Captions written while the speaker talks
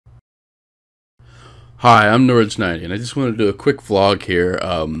Hi, I'm Norwich90, and I just wanted to do a quick vlog here,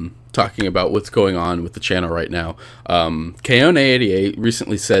 talking about what's going on with the channel right now. Kaone88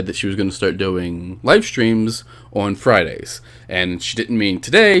 recently said that she was going to start doing live streams on Fridays, and she didn't mean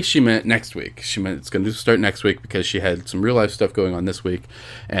today, she meant next week. She meant it's going to start next week because she had some real life stuff going on this week,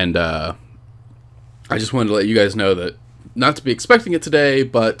 and I just wanted to let you guys know that not to be expecting it today,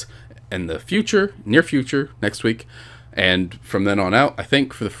 but in the future, near future, next week, and from then on out, I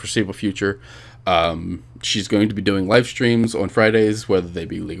think for the foreseeable future, she's going to be doing live streams on Fridays, whether they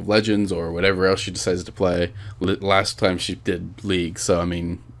be League of Legends or whatever else she decides to play. Last time she did League, so I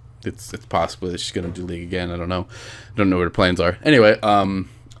mean, it's possible that she's going to do League again. I don't know what her plans are. Anyway,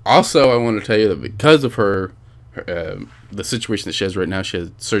 also I want to tell you that because of her the situation that she has right now, she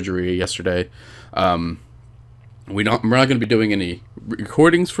had surgery yesterday. We're not going to be doing any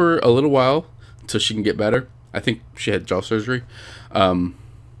recordings for a little while until she can get better. I think she had jaw surgery.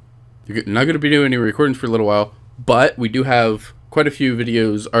 You're not going to be doing any recordings for a little while, but we do have quite a few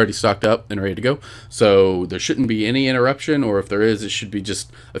videos already stocked up and ready to go, so there shouldn't be any interruption, or if there is, it should be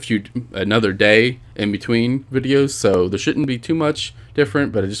just another day in between videos, so there shouldn't be too much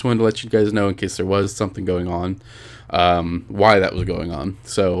different, but I just wanted to let you guys know in case there was something going on, why that was going on.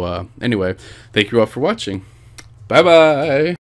 So anyway, thank you all for watching. Bye bye.